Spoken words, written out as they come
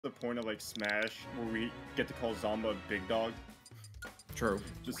the point of like Smash where we get to call Zamba a big dog. True.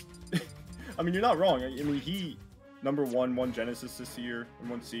 Just, I mean, you're not wrong. I mean, he #1 won Genesis this year and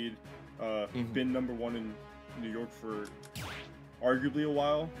 1 seed. Been #1 in New York for arguably a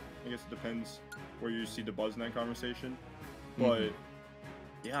while. I guess it depends where you see the buzz in that conversation. But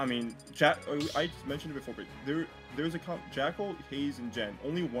yeah, I mean, I mentioned it before, but there's a Jackal, Hayes, and Jen.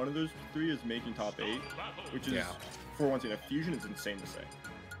 Only one of those 3 is making top 8, which is for one thing. A fusion is insane to say.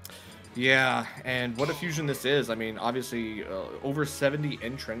 Yeah, and what a fusion this is. I mean, obviously, over 70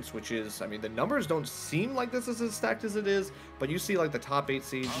 entrants, which is, I mean, the numbers don't seem like this is as stacked as it is, but you see, like, the top 8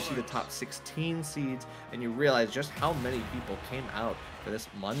 seeds, you see the top 16 seeds, and you realize just how many people came out for this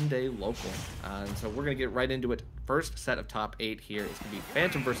Monday local. And so we're going to get right into it. First set of top 8 here is going to be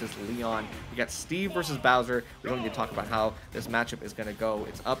Fhantum versus LeoN. We got Steve versus Bowser. We don't need to talk about how this matchup is going to go.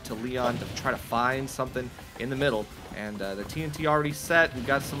 It's up to LeoN to try to find something in the middle. And the TNT already set. We've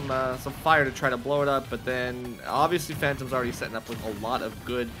got some fire to try to blow it up. But then, obviously, Phantom's already setting up with a lot of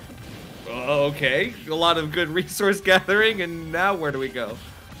good... a lot of good resource gathering. And now where do we go?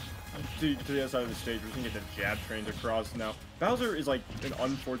 To the other side of the stage, we're going to get the jab trained across now. Bowser is like an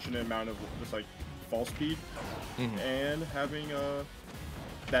unfortunate amount of just like fall speed, and having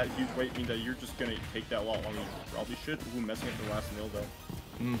that huge weight means that you're just going to take that a lot longer than you probably should. Ooh, messing up the last nil though.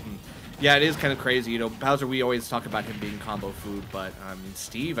 Yeah, it is kind of crazy. You know, Bowser, we always talk about him being combo food, but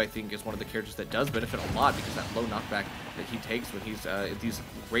Steve, I think, is one of the characters that does benefit a lot because that low knockback that he takes when he's these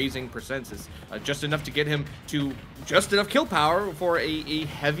raising percents is just enough to get him to just enough kill power for a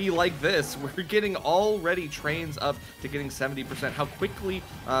heavy like this. We're getting already trains up to getting 70%. How quickly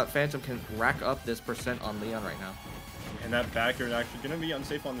Fhantum can rack up this percent on LeoN right now. And that back air is actually going to be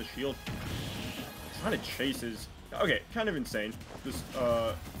unsafe on the shield. Trying to chase is... Okay, kind of insane. Just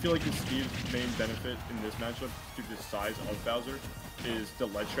feel like Steve's main benefit in this matchup, due to the size of Bowser, is the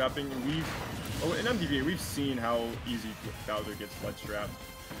ledge trapping. And in MTV, we've seen how easy Bowser gets ledge trapped.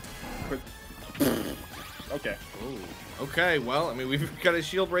 But okay. Ooh. Okay, well, I mean, we've got a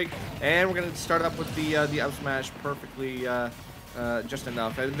shield break, and we're gonna start up with the up smash perfectly, just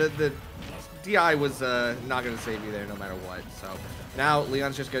enough. And the DI was not gonna save you there, no matter what. So now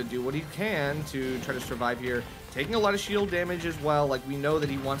LeoN's just gonna do what he can to try to survive here. Taking a lot of shield damage as well. Like, we know that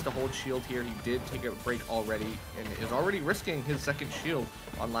he wants to hold shield here. He did take a break already and is already risking his second shield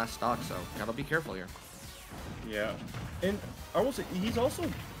on last stock, so gotta be careful here. Yeah, and I will say, he's also...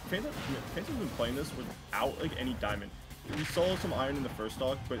 Phantom's been playing this without, like, any diamond. We saw some iron in the first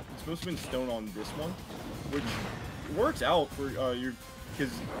stock, but it's supposed to have been stone on this one, which works out for your...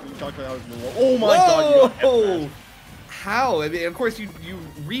 Because you talked about how it's... Oh my god, you got F-smash. How? I mean, of course, you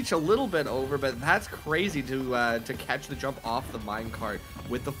reach a little bit over, but that's crazy to catch the jump off the minecart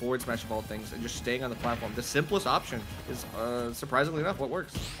with the forward smash of all things and just staying on the platform. The simplest option is, surprisingly enough, what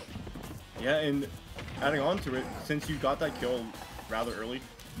works. Yeah, and adding on to it, since you got that kill rather early,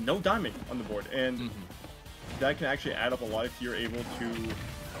 no diamond on the board, and that can actually add up a lot if you're able to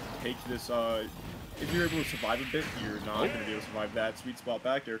take this. If you're able to survive a bit, you're not going to be able to survive that sweet spot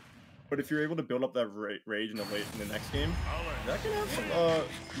back there. But if you're able to build up that rage in the next game, that can have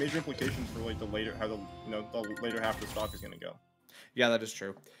some major implications for like the later the later half of the stock is going to go. Yeah, that is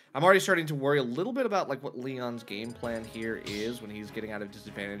true. I'm already starting to worry a little bit about like what LeoN's game plan here is when he's getting out of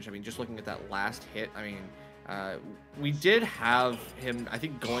disadvantage. I mean, just looking at that last hit, I mean, we did have him, I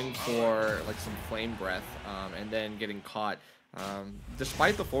think, going for like some flame breath and then getting caught.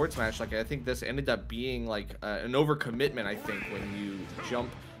 Despite the forward smash, like I think this ended up being like an overcommitment. I think when you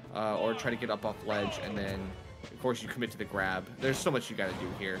jump or try to get up off ledge and then of course you commit to the grab. There's so much you got to do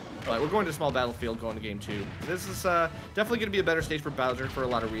here, but we're going to small battlefield going to game 2. This is definitely going to be a better stage for Bowser for a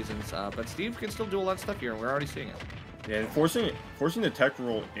lot of reasons, but Steve can still do a lot of stuff here and we're already seeing it. Yeah, and forcing the tech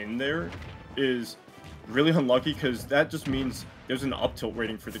roll in there is really unlucky because that just means there's an up tilt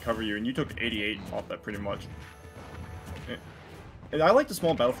waiting for the cover you, and you took 88 off that pretty much. And I like the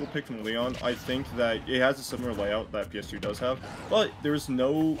small battlefield pick from LeoN. I think that it has a similar layout that PS2 does have, but there's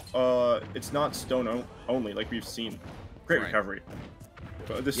no, it's not stone only like we've seen. Great recovery.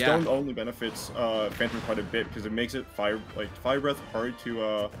 But the stone only benefits Fhantum quite a bit because it makes it fire breath hard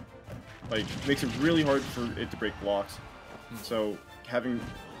to, makes it really hard for it to break blocks. So having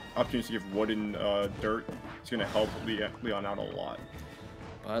opportunities to give wood and dirt is going to help LeoN out a lot.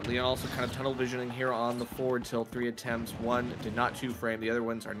 But LeoN also kind of tunnel visioning here on the forward tilt. 3 attempts. One did not 2-frame. The other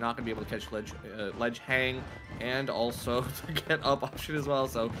ones are not going to be able to catch ledge hang and also to get up option as well.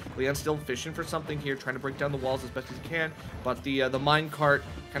 So LeoN's still fishing for something here, trying to break down the walls as best as he can. But the minecart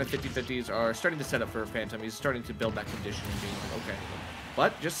kind of 50-50s are starting to set up for Fhantum. He's starting to build that conditioning, being like, okay,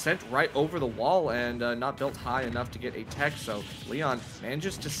 but just sent right over the wall and not built high enough to get a tech. So LeoN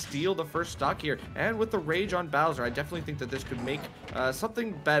manages to steal the first stock here, and with the rage on Bowser, I definitely think that this could make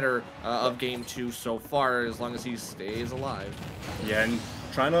something better of game 2 so far, as long as he stays alive. Yeah, and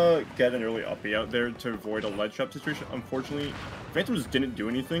trying to get an early uppie out there to avoid a ledge trap situation. Unfortunately, Fhantum just didn't do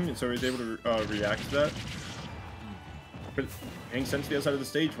anything, and so he was able to react to that. But getting sent to the outside of the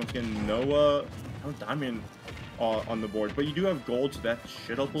stage, once again, no diamond on the board. But you do have gold, so that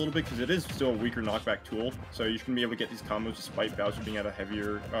should help a little bit, because it is still a weaker knockback tool. So you can be able to get these combos despite Bowser being at a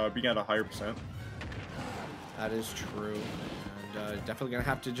higher percent. That is true. And definitely going to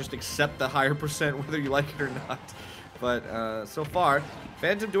have to just accept the higher percent, whether you like it or not. But so far,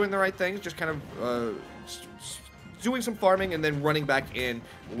 Fhantum doing the right things, just kind of doing some farming and then running back in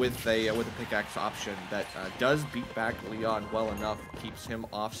with a pickaxe option that does beat back LeoN well enough, keeps him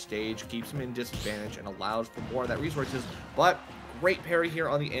off stage, keeps him in disadvantage, and allows for more of that resources. But great parry here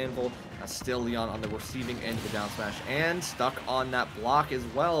on the anvil. Still LeoN on the receiving end of the down smash and stuck on that block as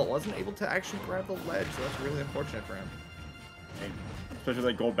well. Wasn't able to actually grab the ledge, so that's really unfortunate for him. Especially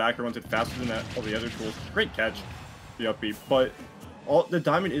that gold backer runs it faster than all the other tools. Great catch, the up B, but the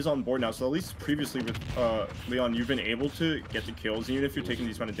diamond is on board now, so at least previously with LeoN, you've been able to get the kills. Even if you're taking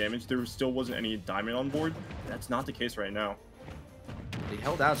these amount of damage, there still wasn't any diamond on board. That's not the case right now. He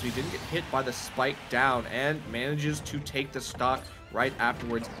held out, so he didn't get hit by the spike down and manages to take the stock right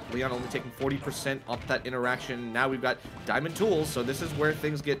afterwards. LeoN only taking 40% off that interaction. Now we've got diamond tools, so this is where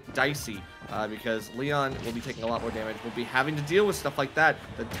things get dicey. Because LeoN will be taking a lot more damage, will be having to deal with stuff like that.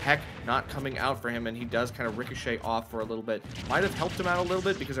 The tech not coming out for him, and he does kind of ricochet off for a little bit. Might have helped him out a little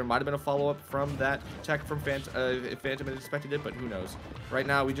bit, because there might have been a follow-up from that tech from Fhantum, if Fhantum had expected it, but who knows. Right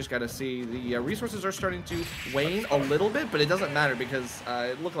now, we just got to see the resources are starting to wane a little bit, but it doesn't matter, because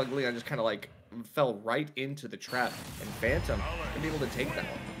it looked like LeoN just kind of like fell right into the trap, and Fhantum can be able to take that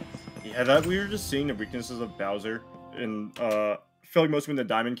one. Yeah, that we were just seeing the weaknesses of Bowser, and I feel like most when the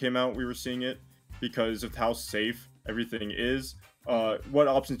diamond came out, we were seeing it because of how safe everything is. What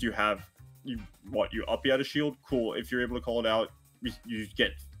options do you have? You up you out of shield? Cool. If you're able to call it out, you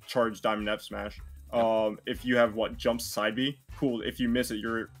get charged diamond F smash. If you have jump side B, cool. If you miss it,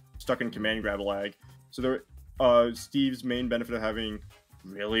 you're stuck in command grab lag. So there, Steve's main benefit of having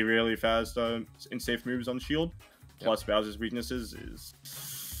really fast and safe moves on shield, plus Bowser's weaknesses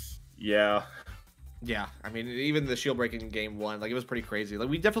is, yeah. Yeah, I mean, even the shield breaking in game 1, like, it was pretty crazy. Like,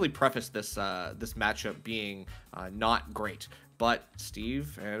 we definitely prefaced this this matchup being not great, but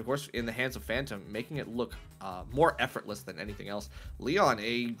Steve, and of course in the hands of Fhantum, making it look more effortless than anything else. LeoN,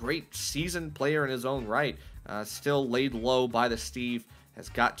 a great seasoned player in his own right, still laid low by the Steve, has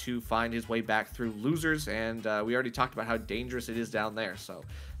got to find his way back through losers, and we already talked about how dangerous it is down there. So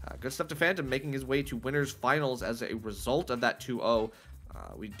good stuff to Fhantum, making his way to winners finals as a result of that 2-0.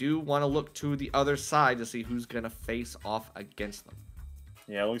 We do want to look to the other side to see who's going to face off against them.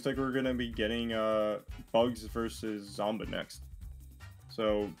 Yeah, it looks like we're going to be getting Bugs versus Zomba next.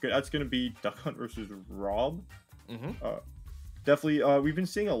 So that's going to be Duck Hunt versus Rob. Definitely, we've been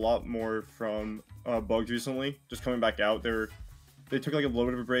seeing a lot more from Bugs recently, just coming back out. They took like a little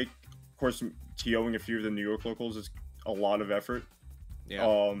bit of a break. Of course, TOing a few of the New York locals is a lot of effort.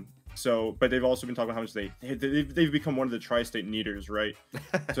 Yeah. So, but they've also been talking about how much they've become one of the tri-state neaters, right?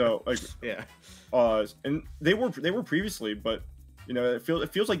 So, like, yeah. And they were previously, but you know, it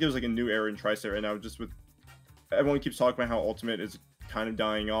feels like there's like a new era in tri-state right now. Just with everyone keeps talking about how Ultimate is kind of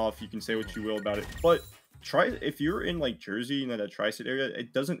dying off. You can say what you will about it, but if you're in like Jersey and that tri-state area,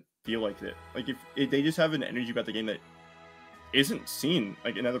 it doesn't feel like it. Like if they just have an energy about the game that isn't seen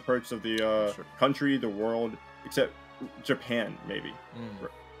like in other parts of the country, the world, except Japan, maybe.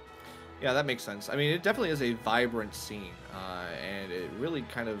 Yeah, that makes sense. I mean, it definitely is a vibrant scene, and it really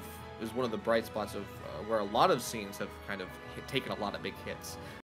kind of is one of the bright spots of where a lot of scenes have kind of taken a lot of big hits.